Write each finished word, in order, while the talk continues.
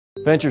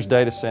Venture's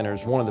data center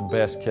is one of the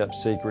best kept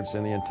secrets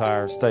in the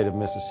entire state of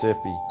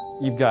Mississippi.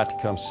 You've got to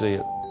come see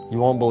it. You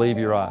won't believe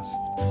your eyes.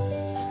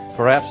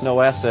 Perhaps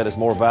no asset is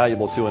more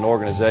valuable to an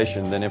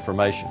organization than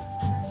information.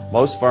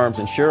 Most firms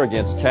insure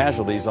against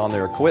casualties on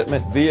their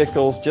equipment,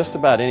 vehicles, just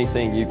about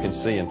anything you can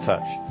see and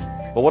touch.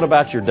 But what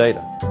about your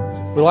data?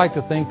 We like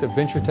to think that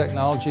Venture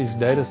Technologies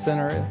Data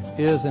Center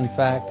is, in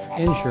fact,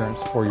 insurance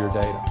for your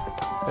data.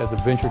 At the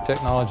Venture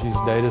Technologies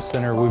Data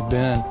Center, we've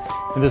been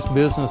in this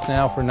business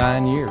now for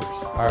 9 years.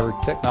 Our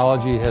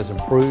technology has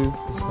improved,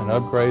 it's been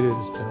upgraded,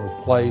 it's been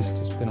replaced,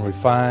 it's been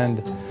refined,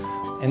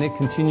 and it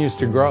continues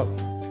to grow.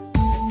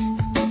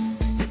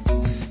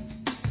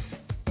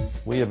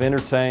 We have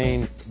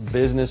entertained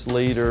business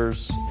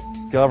leaders,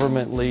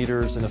 government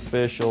leaders and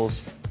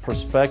officials,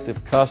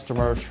 prospective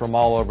customers from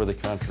all over the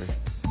country,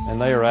 and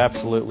they are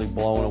absolutely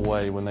blown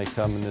away when they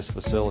come in this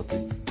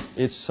facility.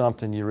 It's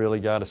something you really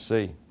got to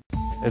see.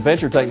 At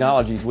Venture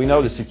Technologies, we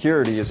know that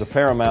security is a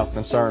paramount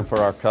concern for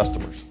our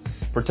customers.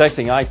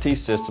 Protecting IT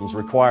systems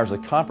requires a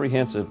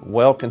comprehensive,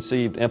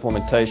 well-conceived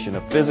implementation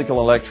of physical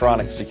and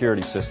electronic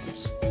security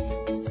systems.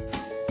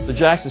 The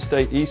Jackson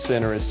State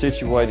E-Center is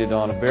situated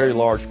on a very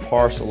large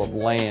parcel of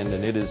land,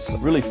 and it is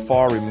really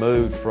far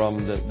removed from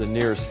the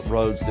nearest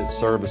roads that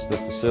service the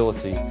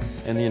facility,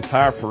 and the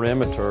entire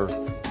perimeter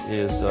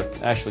is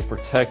actually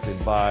protected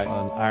by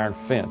an iron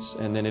fence,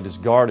 and then it is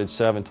guarded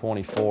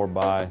 7/24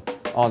 by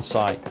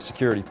on-site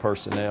security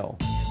personnel.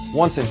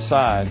 Once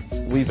inside,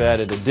 we've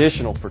added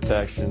additional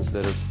protections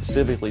that are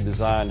specifically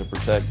designed to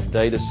protect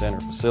data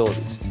center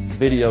facilities.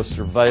 Video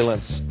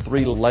surveillance,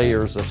 3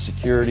 layers of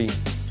security.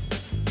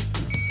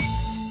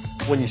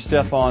 When you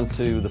step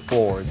onto the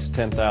floor, it's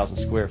 10,000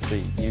 square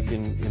feet. You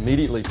can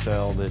immediately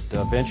tell that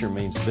Venture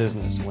means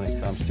business when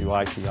it comes to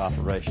IT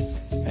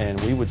operations. And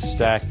we would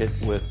stack it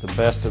with the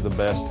best of the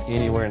best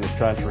anywhere in the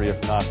country,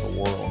 if not the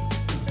world.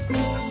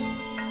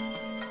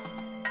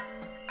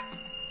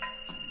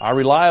 Our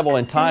reliable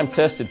and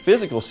time-tested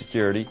physical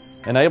security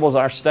enables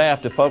our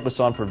staff to focus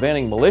on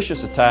preventing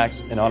malicious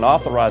attacks and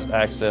unauthorized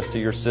access to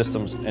your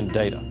systems and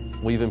data.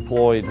 We've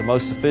employed the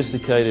most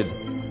sophisticated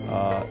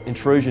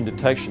intrusion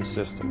detection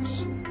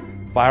systems,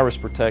 virus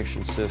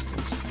protection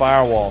systems,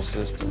 firewall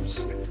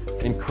systems,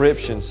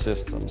 encryption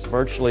systems,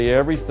 virtually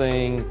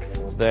everything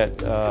that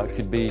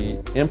could be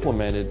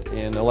implemented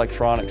in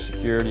electronic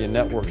security and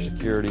network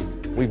security.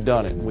 We've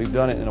done it. We've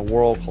done it in a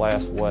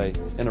world-class way,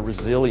 in a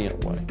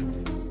resilient way.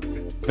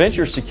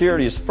 Venture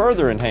security is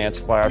further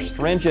enhanced by our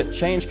stringent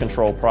change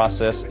control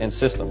process and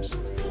systems.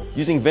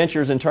 Using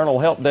Venture's internal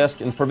help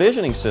desk and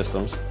provisioning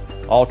systems,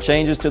 all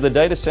changes to the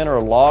data center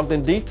are logged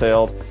and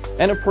detailed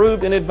and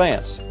approved in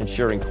advance,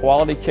 ensuring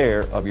quality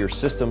care of your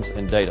systems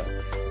and data.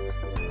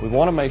 We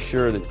want to make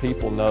sure that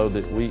people know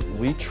that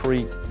we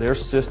treat their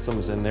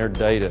systems and their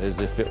data as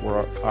if it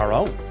were our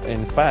own.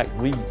 In fact,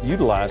 we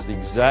utilize the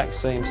exact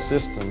same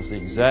systems, the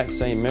exact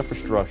same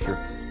infrastructure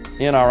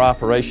in our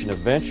operation of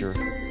Venture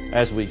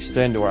as we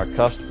extend to our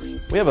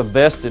customers. We have a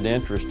vested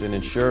interest in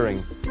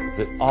ensuring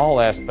that all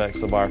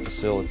aspects of our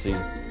facility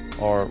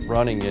are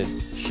running at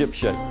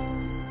shipshape.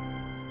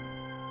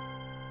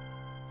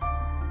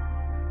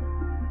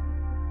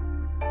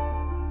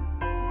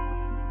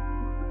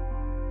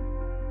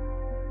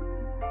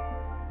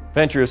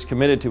 Venture is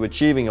committed to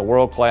achieving a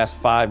world-class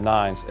 5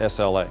 nines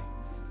SLA.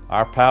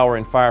 Our power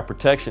and fire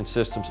protection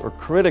systems are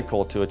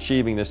critical to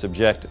achieving this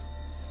objective.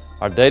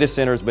 Our data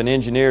center has been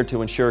engineered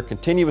to ensure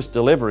continuous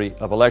delivery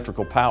of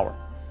electrical power.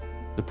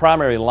 The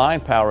primary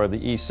line power of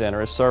the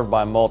E-Center is served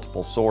by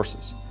multiple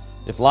sources.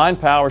 If line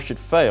power should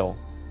fail,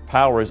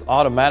 power is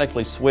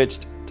automatically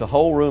switched to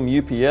whole room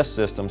UPS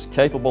systems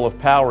capable of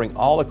powering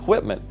all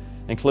equipment,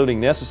 including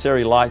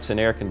necessary lights and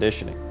air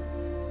conditioning.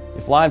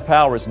 If line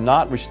power is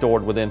not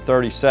restored within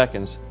 30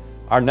 seconds,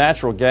 our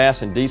natural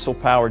gas and diesel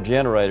power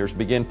generators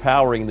begin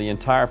powering the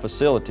entire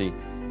facility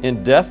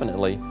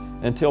indefinitely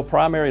until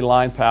primary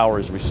line power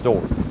is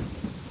restored.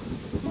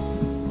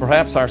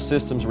 Perhaps our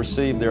systems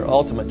received their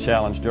ultimate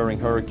challenge during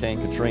Hurricane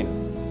Katrina.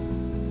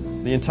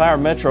 The entire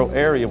metro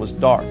area was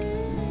dark.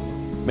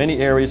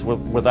 Many areas were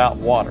without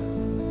water.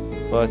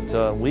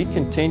 But we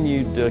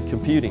continued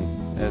computing,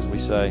 as we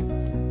say,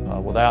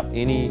 without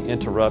any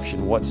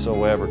interruption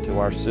whatsoever to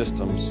our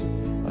systems,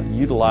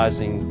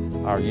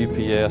 utilizing our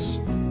UPS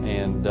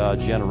and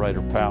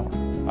generator power.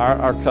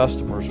 Our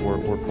customers were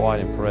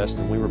quite impressed,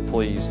 and we were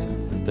pleased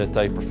that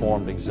they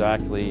performed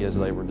exactly as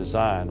they were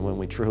designed when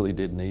we truly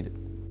did need it.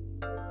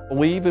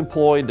 We've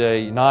employed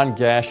a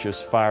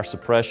non-gaseous fire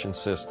suppression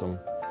system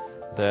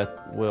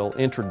that will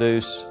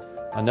introduce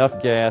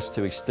enough gas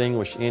to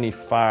extinguish any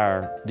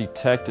fire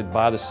detected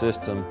by the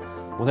system.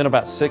 Within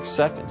about 6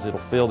 seconds, it'll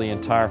fill the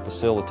entire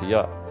facility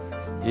up.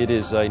 It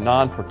is a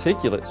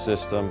non-particulate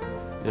system.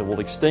 It will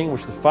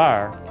extinguish the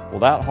fire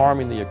without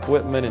harming the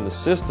equipment and the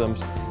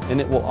systems, and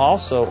it will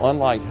also,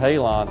 unlike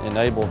halon,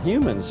 enable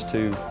humans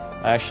to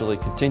actually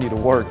continue to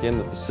work in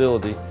the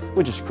facility,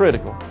 which is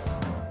critical.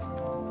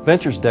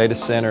 Venture's data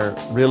center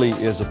really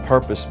is a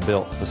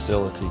purpose-built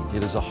facility.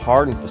 It is a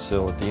hardened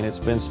facility, and it's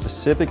been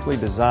specifically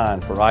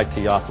designed for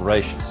IT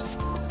operations.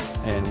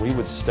 and we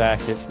would stack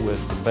it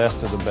with the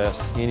best of the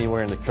best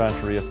anywhere in the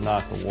country, if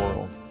not the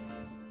world.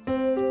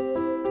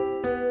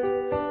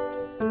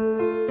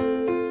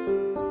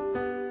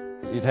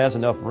 It has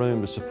enough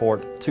room to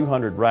support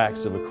 200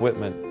 racks of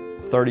equipment,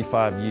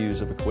 35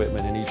 U's of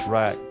equipment in each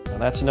rack. Now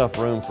that's enough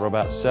room for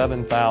about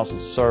 7,000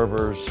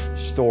 servers,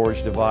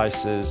 storage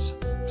devices,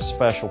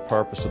 special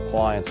purpose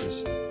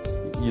appliances.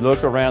 You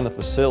look around the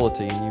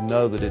facility and you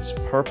know that it's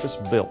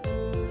purpose-built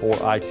for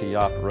IT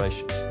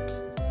operations.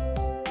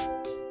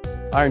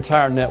 Our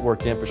entire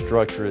network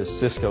infrastructure is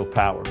Cisco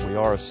powered. We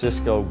are a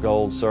Cisco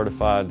Gold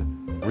certified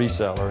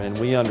reseller, and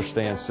we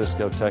understand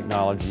Cisco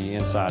technology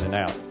inside and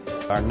out.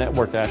 Our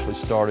network actually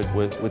started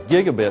with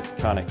gigabit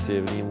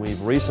connectivity, and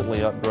we've recently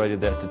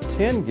upgraded that to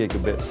 10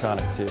 gigabit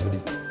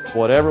connectivity.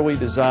 Whatever we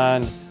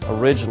designed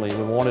originally,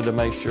 we wanted to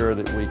make sure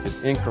that we could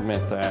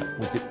increment that,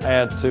 we could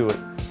add to it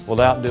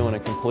without doing a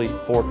complete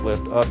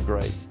forklift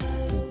upgrade.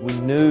 We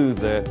knew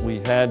that we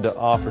had to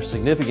offer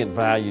significant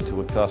value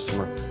to a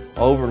customer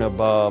over and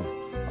above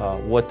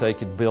what they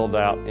could build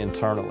out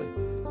internally.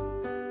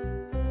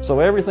 So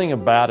everything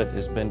about it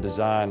has been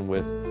designed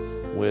with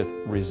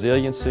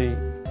resiliency,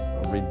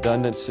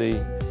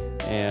 redundancy,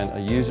 and a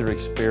user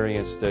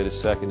experience that is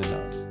second to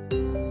none.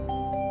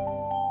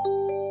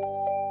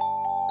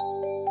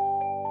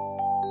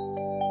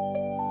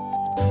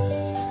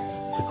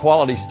 The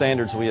quality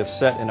standards we have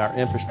set in our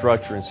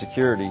infrastructure and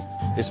security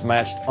is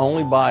matched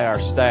only by our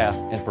staff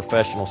and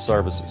professional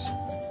services.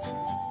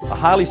 A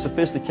highly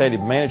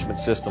sophisticated management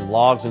system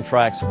logs and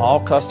tracks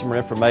all customer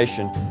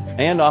information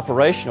and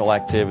operational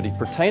activity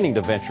pertaining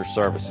to Venture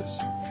services.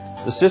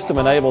 The system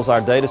enables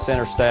our data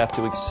center staff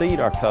to exceed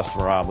our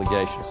customer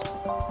obligations.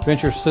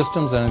 Venture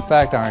Systems, and in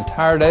fact our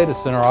entire data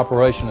center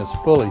operation, is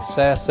fully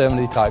SAS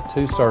 70 Type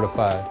 2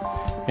 certified.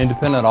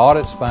 Independent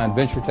audits find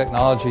Venture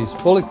Technologies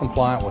fully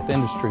compliant with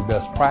industry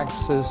best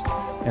practices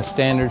and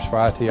standards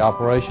for IT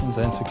operations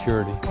and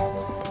security.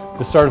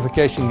 This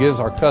certification gives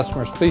our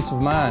customers peace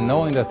of mind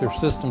knowing that their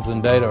systems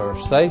and data are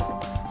safe,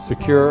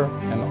 secure,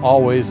 and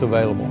always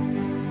available.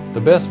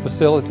 The best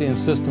facility and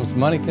systems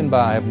money can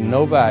buy have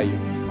no value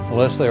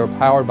unless they are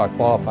powered by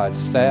qualified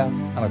staff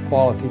and a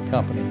quality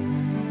company.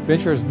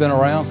 Venture has been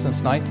around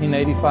since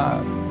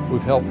 1985.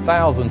 We've helped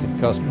thousands of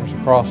customers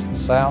across the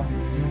South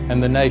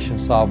and the nation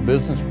solve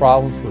business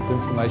problems with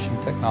information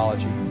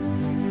technology.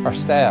 Our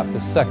staff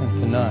is second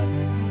to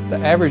none. The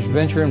average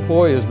Venture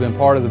employee has been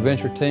part of the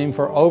Venture team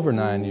for over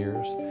 9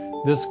 years.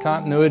 This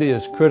continuity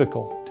is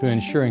critical to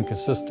ensuring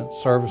consistent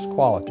service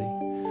quality.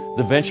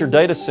 The Venture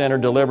Data Center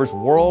delivers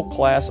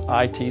world-class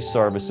IT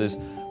services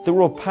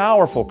through a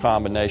powerful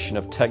combination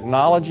of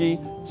technology,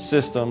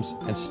 systems,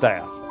 and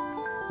staff.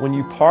 When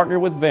you partner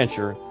with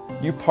Venture,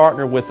 you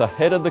partner with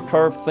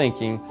ahead-of-the-curve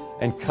thinking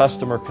and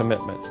customer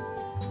commitment.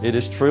 It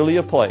is truly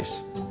a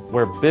place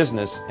where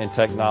business and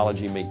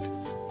technology meet.